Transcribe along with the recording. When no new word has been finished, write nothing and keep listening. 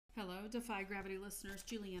Hello, Defy Gravity listeners.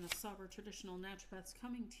 Juliana Sauber, Traditional Naturopaths,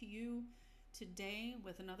 coming to you today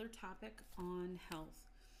with another topic on health.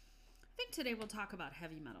 I think today we'll talk about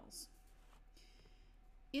heavy metals.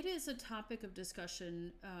 It is a topic of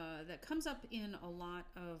discussion that comes up in a lot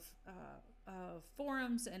of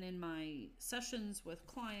forums and in my sessions with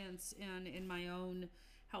clients and in my own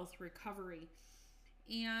health recovery.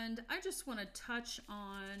 And I just want to touch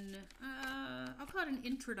on, I'll call it an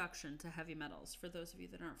introduction to heavy metals for those of you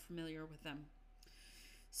that aren't familiar with them.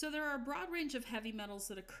 So there are a broad range of heavy metals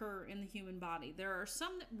that occur in the human body. There are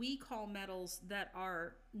some that we call metals that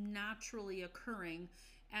are naturally occurring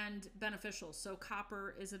and beneficial. So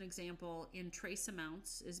copper is an example in trace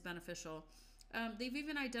amounts is beneficial. They've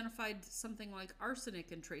even identified something like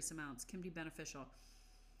arsenic in trace amounts can be beneficial.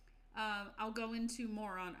 I'll go into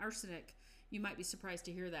more on arsenic. You might be surprised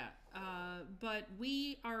to hear that. But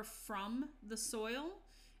we are from the soil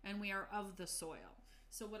and we are of the soil.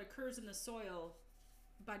 So what occurs in the soil,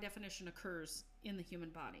 by definition, occurs in the human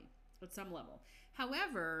body at some level.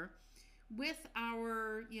 However, with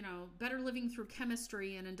our, better living through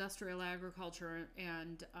chemistry and industrial agriculture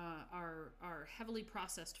and our heavily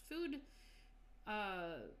processed food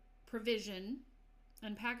provision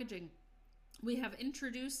and packaging, we have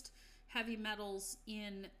introduced heavy metals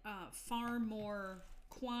in far more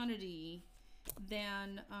quantity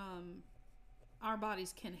than our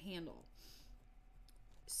bodies can handle.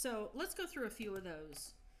 So let's go through a few of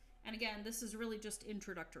those. And again, this is really just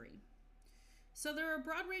introductory. So there are a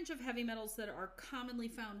broad range of heavy metals that are commonly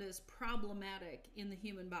found as problematic in the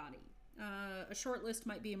human body. A short list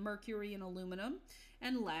might be mercury and aluminum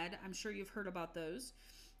and lead. I'm sure you've heard about those.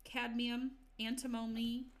 Cadmium,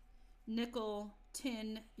 antimony, nickel,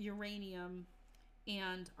 tin, uranium,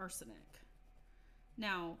 and arsenic.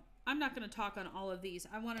 Now, I'm not going to talk on all of these.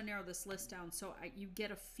 I want to narrow this list down so you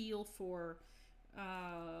get a feel for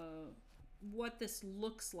what this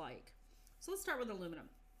looks like. So let's start with aluminum.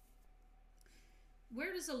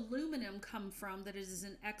 Where does aluminum come from that is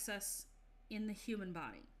in excess in the human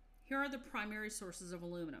body? Here are the primary sources of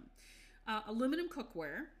aluminum. Aluminum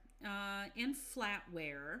cookware, and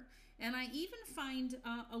flatware, and I even find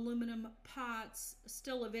aluminum pots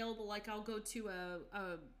still available. Like I'll go to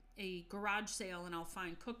a garage sale and I'll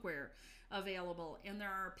find cookware available, and there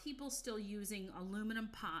are people still using aluminum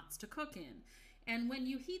pots to cook in. And when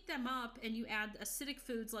you heat them up and you add acidic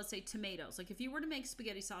foods, let's say tomatoes, like if you were to make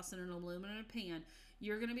spaghetti sauce in an aluminum pan,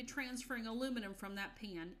 you're going to be transferring aluminum from that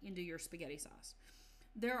pan into your spaghetti sauce.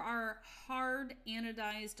 There are hard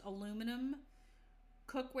anodized aluminum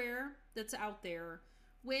cookware that's out there,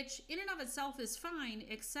 which in and of itself is fine,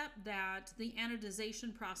 except that the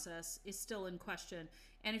anodization process is still in question.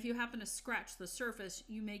 And if you happen to scratch the surface,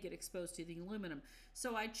 you may get exposed to the aluminum.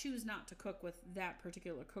 So I choose not to cook with that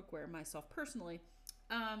particular cookware myself personally.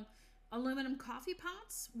 Aluminum coffee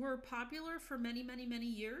pots were popular for many, many, many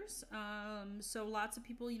years. So lots of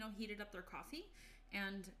people, heated up their coffee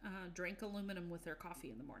and drank aluminum with their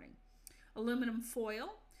coffee in the morning. Aluminum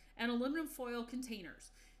foil and aluminum foil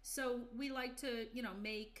containers. So we like to,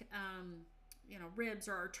 make, ribs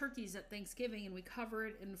or our turkeys at Thanksgiving, and we cover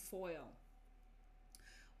it in foil.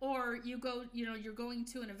 Or you go, you're going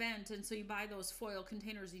to an event, and so you buy those foil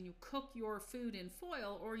containers and you cook your food in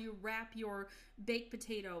foil, or you wrap your baked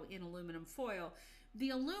potato in aluminum foil. The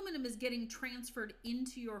aluminum is getting transferred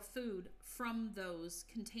into your food from those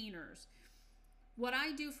containers. What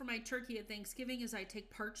I do for my turkey at Thanksgiving is I take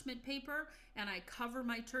parchment paper and I cover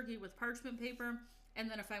my turkey with parchment paper. And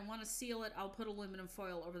then if I want to seal it, I'll put aluminum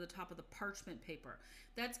foil over the top of the parchment paper.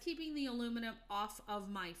 That's keeping the aluminum off of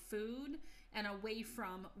my food and away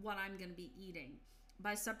from what I'm going to be eating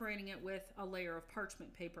by separating it with a layer of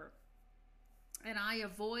parchment paper. And I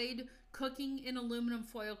avoid cooking in aluminum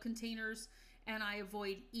foil containers, and I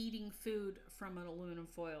avoid eating food from an aluminum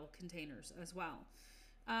foil containers as well.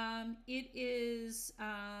 It is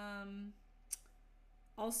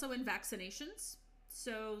also in vaccinations.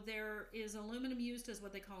 So there is aluminum used as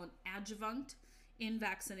what they call an adjuvant in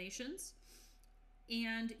vaccinations.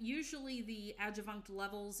 And usually the adjuvant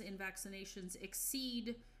levels in vaccinations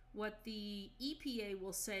exceed what the EPA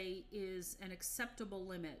will say is an acceptable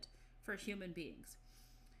limit for human beings.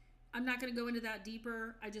 I'm not going to go into that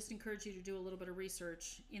deeper. I just encourage you to do a little bit of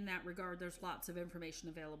research in that regard. There's lots of information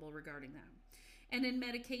available regarding that. And in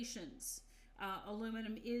medications,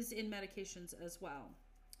 aluminum is in medications as well.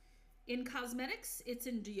 In cosmetics, it's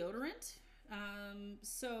in deodorant.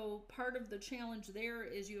 So part of the challenge there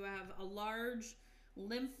is you have a large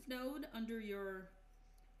lymph node under your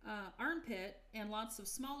armpit and lots of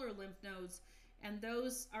smaller lymph nodes, and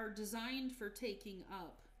those are designed for taking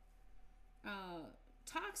up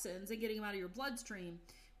toxins and getting them out of your bloodstream.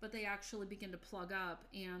 but they actually begin to plug up.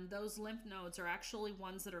 And those lymph nodes are actually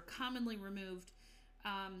ones that are commonly removed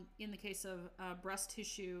in the case of breast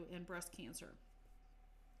tissue and breast cancer.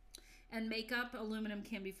 And makeup, aluminum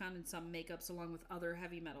can be found in some makeups along with other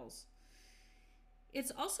heavy metals.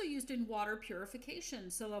 It's also used in water purification.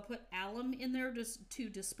 So they'll put alum in there just to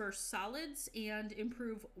disperse solids and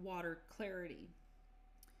improve water clarity.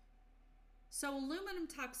 So aluminum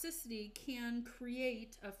toxicity can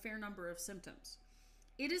create a fair number of symptoms.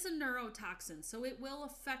 It is a neurotoxin, so it will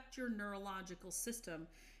affect your neurological system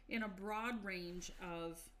in a broad range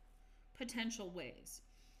of potential ways.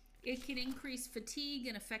 It can increase fatigue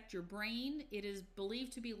and affect your brain. It is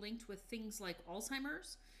believed to be linked with things like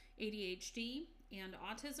Alzheimer's, ADHD, and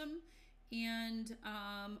autism, and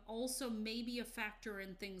also maybe a factor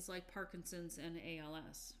in things like Parkinson's and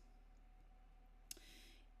ALS.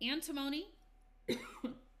 Antimony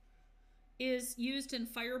is used in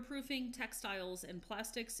fireproofing, textiles, and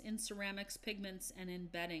plastics, in ceramics, pigments, and in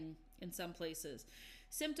bedding in some places.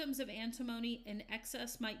 Symptoms of antimony in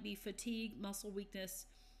excess might be fatigue, muscle weakness,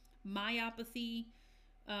 myopathy,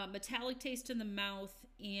 metallic taste in the mouth,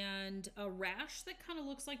 and a rash that kind of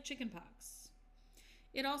looks like chickenpox.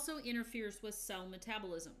 It also interferes with cell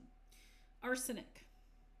metabolism. Arsenic.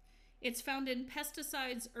 It's found in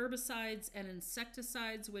pesticides, herbicides, and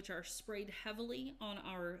insecticides, which are sprayed heavily on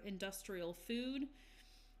our industrial food.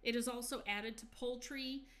 It is also added to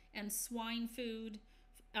poultry and swine food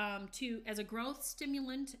as a growth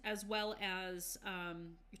stimulant, as well as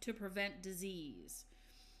to prevent disease.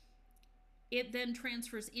 It then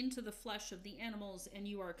transfers into the flesh of the animals, and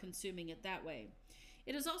you are consuming it that way.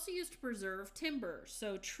 It is also used to preserve timber,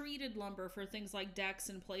 so treated lumber for things like decks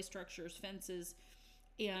and play structures, fences,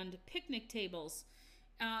 and picnic tables.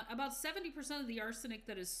 About 70% of the arsenic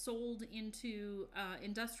that is sold into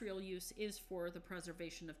industrial use is for the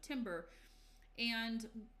preservation of timber. And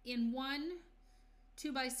in one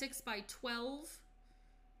 2x6x12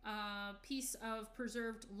 piece of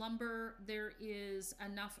preserved lumber, there is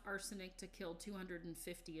enough arsenic to kill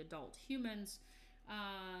 250 adult humans.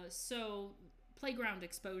 So playground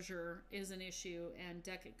exposure is an issue, and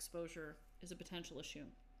deck exposure is a potential issue.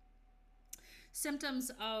 Symptoms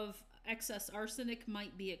of excess arsenic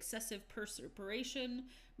might be excessive perspiration,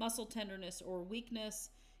 muscle tenderness or weakness,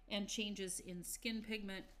 and changes in skin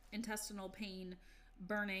pigment, intestinal pain,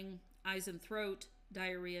 burning, eyes and throat,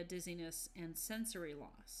 diarrhea, dizziness, and sensory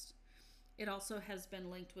loss. It also has been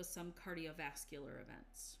linked with some cardiovascular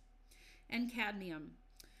events. And cadmium.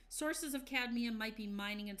 Sources of cadmium might be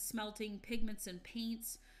mining and smelting, pigments and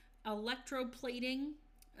paints, electroplating,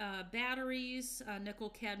 batteries,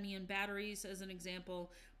 nickel-cadmium batteries as an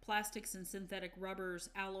example, plastics and synthetic rubbers,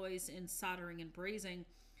 alloys in soldering and brazing.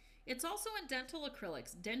 It's also in dental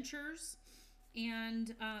acrylics, dentures,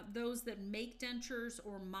 and those that make dentures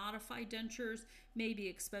or modify dentures may be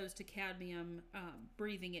exposed to cadmium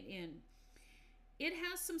breathing it in. It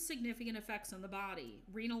has some significant effects on the body: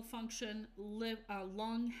 renal function,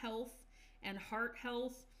 lung health, and heart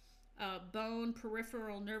health. Bone,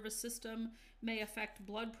 peripheral nervous system, may affect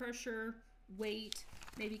blood pressure, weight,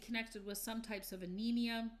 may be connected with some types of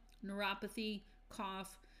anemia, neuropathy,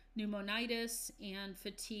 cough, pneumonitis, and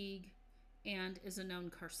fatigue, and is a known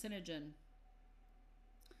carcinogen.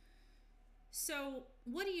 So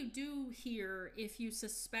what do you do here if you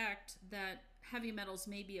suspect that heavy metals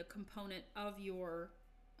may be a component of your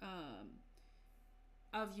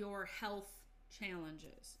health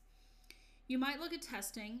challenges? You might look at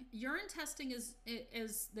testing. Urine testing is,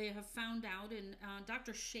 as they have found out, and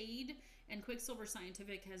Dr. Shade and Quicksilver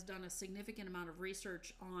Scientific has done a significant amount of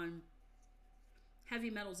research on heavy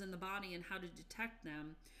metals in the body and how to detect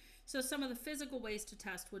them. So some of the physical ways to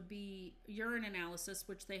test would be urine analysis,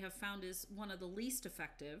 which they have found is one of the least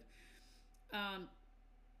effective.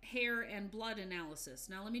 Hair and blood analysis.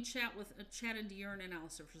 Now let me chat into urine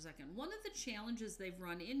analysis for a second. One of the challenges they've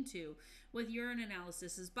run into with urine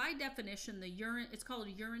analysis is, by definition, it's called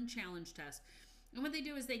a urine challenge test. And what they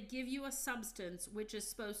do is they give you a substance which is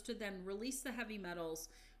supposed to then release the heavy metals.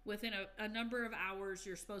 Within a number of hours,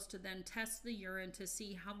 you're supposed to then test the urine to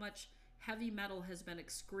see how much heavy metal has been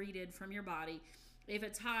excreted from your body. If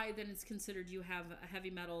it's high, then it's considered you have a heavy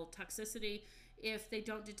metal toxicity. If they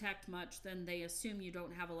don't detect much, then they assume you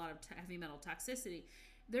don't have a lot of heavy metal toxicity.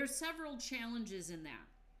 There's several challenges in that.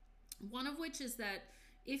 One of which is that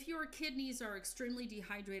if your kidneys are extremely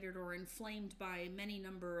dehydrated or inflamed by many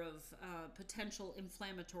number of potential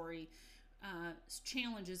inflammatory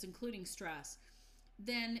challenges, including stress,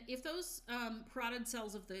 then if those parotid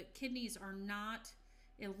cells of the kidneys are not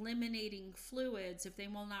eliminating fluids, if they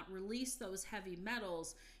will not release those heavy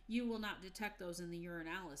metals, you will not detect those in the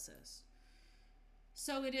urinalysis.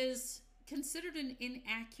 So it is considered an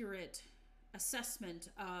inaccurate assessment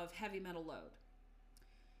of heavy metal load.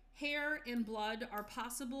 Hair and blood are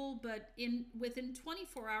possible, but within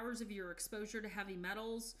 24 hours of your exposure to heavy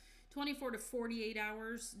metals, 24 to 48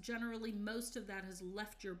 hours, generally most of that has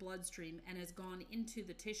left your bloodstream and has gone into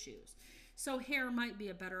the tissues. So hair might be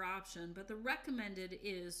a better option, but the recommended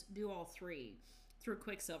is do all three through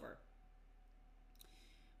Quicksilver,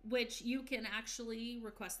 which you can actually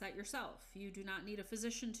request that yourself. You do not need a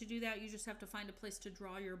physician to do that. You just have to find a place to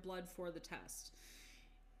draw your blood for the test.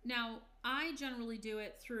 Now, I generally do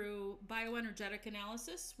it through bioenergetic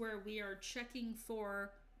analysis, where we are checking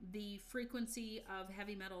for the frequency of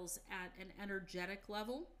heavy metals at an energetic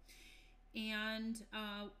level. And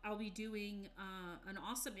I'll be doing an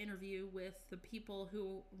awesome interview with the people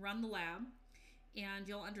who run the lab, and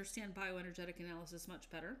you'll understand bioenergetic analysis much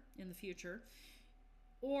better in the future.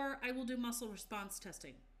 Or I will do muscle response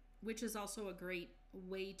testing, which is also a great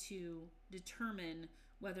way to determine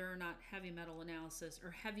whether or not heavy metal analysis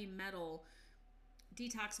or heavy metal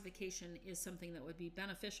detoxification is something that would be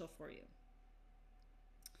beneficial for you.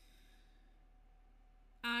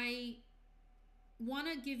 I want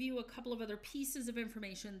to give you a couple of other pieces of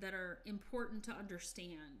information that are important to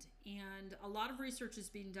understand. And a lot of research is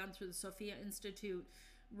being done through the Sophia Institute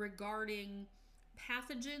regarding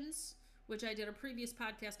pathogens, which I did a previous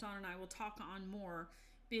podcast on, and I will talk on more,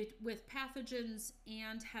 with pathogens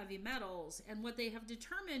and heavy metals. And what they have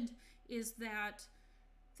determined is that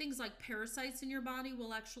things like parasites in your body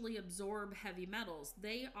will actually absorb heavy metals.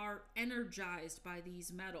 They are energized by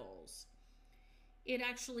these metals. It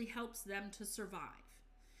actually helps them to survive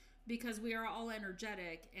because we are all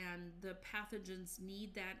energetic, and the pathogens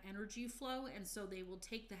need that energy flow, and so they will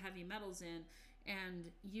take the heavy metals in and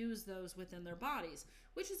use those within their bodies,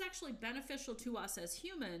 which is actually beneficial to us as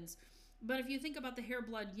humans. But if you think about the hair,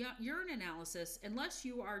 blood, urine analysis, unless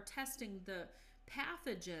you are testing the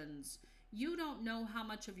pathogens, you don't know how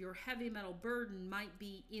much of your heavy metal burden might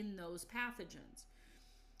be in those pathogens.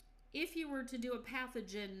 If you were to do a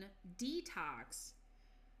pathogen detox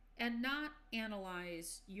and not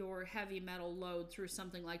analyze your heavy metal load through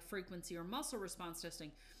something like frequency or muscle response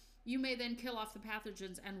testing, you may then kill off the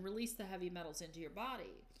pathogens and release the heavy metals into your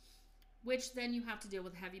body, which then you have to deal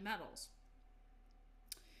with heavy metals.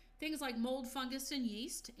 Things like mold, fungus, and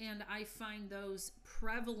yeast, and I find those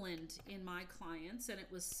prevalent in my clients, and it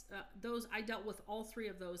was those I dealt with all three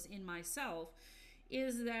of those in myself,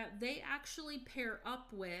 is that they actually pair up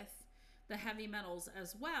with the heavy metals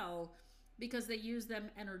as well, because they use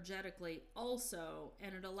them energetically also,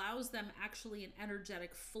 and it allows them actually an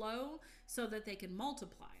energetic flow so that they can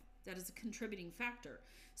multiply. That is a contributing factor.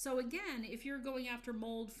 So again, if you're going after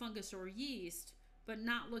mold, fungus, or yeast, but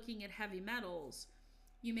not looking at heavy metals,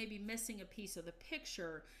 you may be missing a piece of the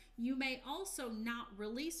picture. You may also not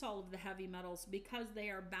release all of the heavy metals because they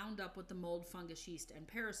are bound up with the mold, fungus, yeast, and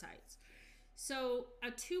parasites. So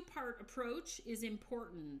a two-part approach is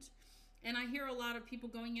important. And I hear a lot of people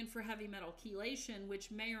going in for heavy metal chelation,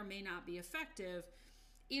 which may or may not be effective,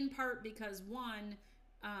 in part because, one,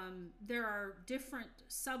 there are different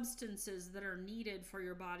substances that are needed for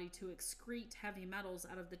your body to excrete heavy metals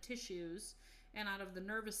out of the tissues and out of the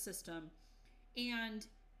nervous system. And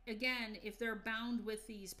again, if they're bound with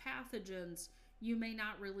these pathogens, you may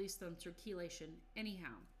not release them through chelation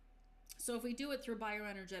anyhow. So if we do it through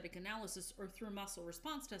bioenergetic analysis or through muscle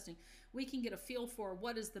response testing, we can get a feel for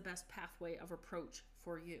what is the best pathway of approach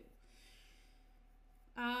for you.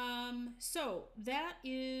 So that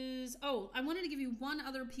is, I wanted to give you one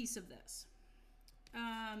other piece of this.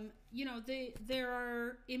 There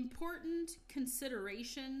are important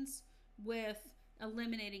considerations with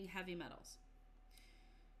eliminating heavy metals.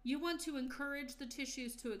 You want to encourage the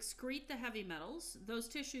tissues to excrete the heavy metals. Those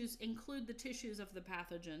tissues include the tissues of the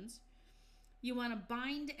pathogens. You want to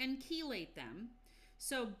bind and chelate them.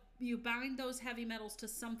 So you bind those heavy metals to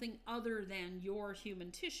something other than your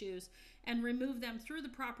human tissues and remove them through the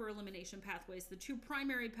proper elimination pathways. The two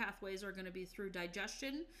primary pathways are going to be through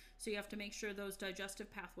digestion. So you have to make sure those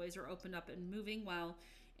digestive pathways are opened up and moving well.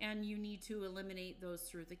 And you need to eliminate those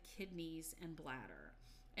through the kidneys and bladder.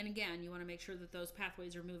 And again, you want to make sure that those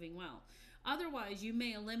pathways are moving well. Otherwise, you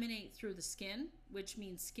may eliminate through the skin, which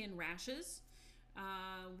means skin rashes.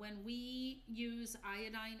 When we use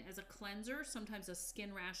iodine as a cleanser, sometimes a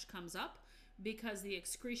skin rash comes up because the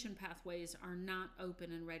excretion pathways are not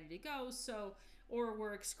open and ready to go. Or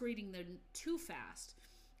we're excreting them too fast.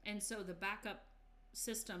 And so the backup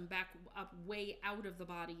system, back up way out of the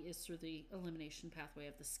body, is through the elimination pathway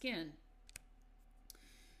of the skin.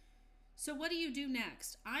 So what do you do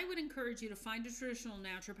next? I would encourage you to find a traditional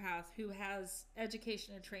naturopath who has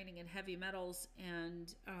education and training in heavy metals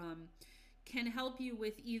and can help you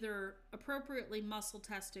with either appropriately muscle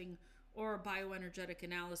testing or bioenergetic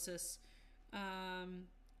analysis.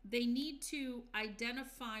 They need to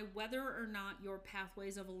identify whether or not your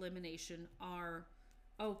pathways of elimination are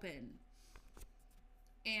open.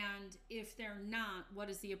 And if they're not, what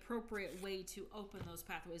is the appropriate way to open those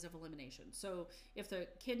pathways of elimination? So if the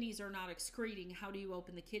kidneys are not excreting, how do you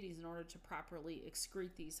open the kidneys in order to properly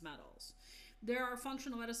excrete these metals? There are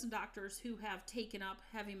functional medicine doctors who have taken up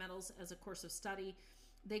heavy metals as a course of study.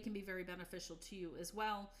 They can be very beneficial to you as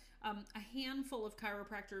well. A handful of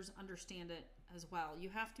chiropractors understand it as well. You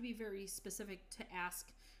have to be very specific to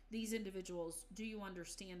ask these individuals, do you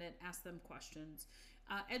understand it? Ask them questions.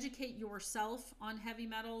 Educate yourself on heavy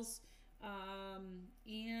metals,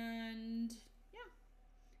 and yeah,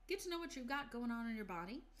 get to know what you've got going on in your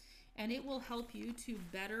body, and it will help you to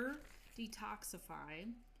better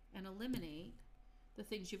detoxify and eliminate the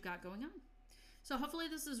things you've got going on. So hopefully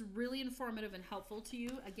this is really informative and helpful to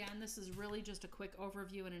you. Again, this is really just a quick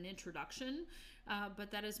overview and an introduction,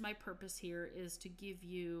 but that is my purpose here, is to give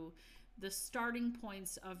you the starting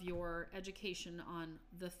points of your education on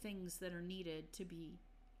the things that are needed to be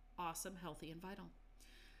awesome, healthy, and vital.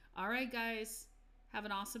 All right, guys, have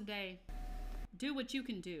an awesome day. Do what you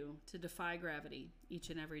can do to defy gravity each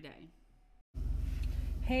and every day.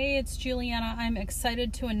 Hey, it's Juliana. I'm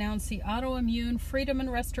excited to announce the Autoimmune Freedom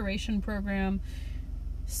and Restoration Program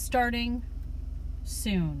starting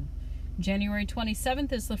soon. January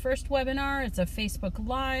 27th is the first webinar. It's a Facebook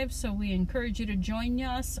Live, so we encourage you to join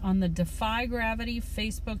us on the Defy Gravity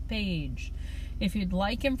Facebook page. If you'd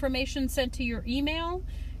like information sent to your email,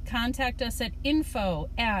 contact us at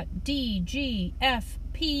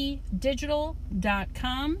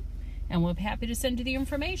info@dgfpdigital.com, and we'll be happy to send you the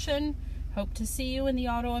information. Hope to see you in the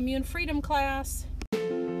Autoimmune Freedom class.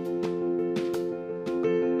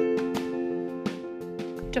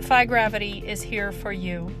 Defy Gravity is here for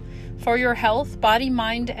you, for your health, body,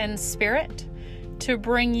 mind, and spirit, to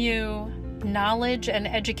bring you knowledge and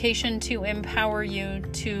education to empower you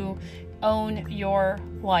to own your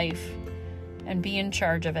life and be in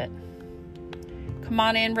charge of it. Come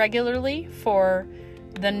on in regularly for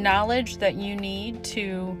the knowledge that you need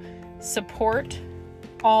to support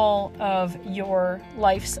all of your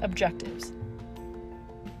life's objectives.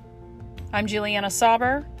 I'm Juliana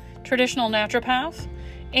Sauber, traditional naturopath,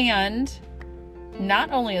 and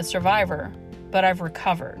not only a survivor, but I've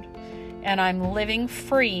recovered, and I'm living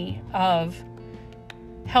free of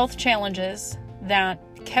health challenges that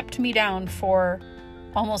kept me down for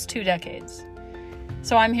almost 2 decades.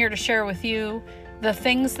 So I'm here to share with you the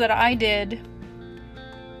things that I did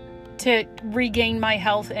to regain my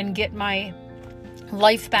health and get my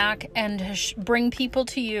life back, and bring people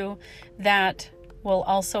to you that will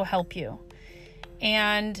also help you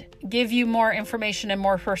and give you more information and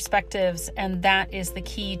more perspectives, and that is the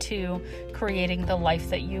key to creating the life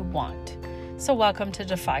that you want. So welcome to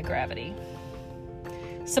Defy Gravity.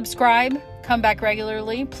 Subscribe, come back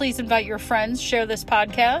regularly. Please invite your friends, share this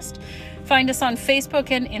podcast. Find us on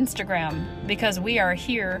Facebook and Instagram, because we are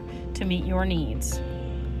here to meet your needs.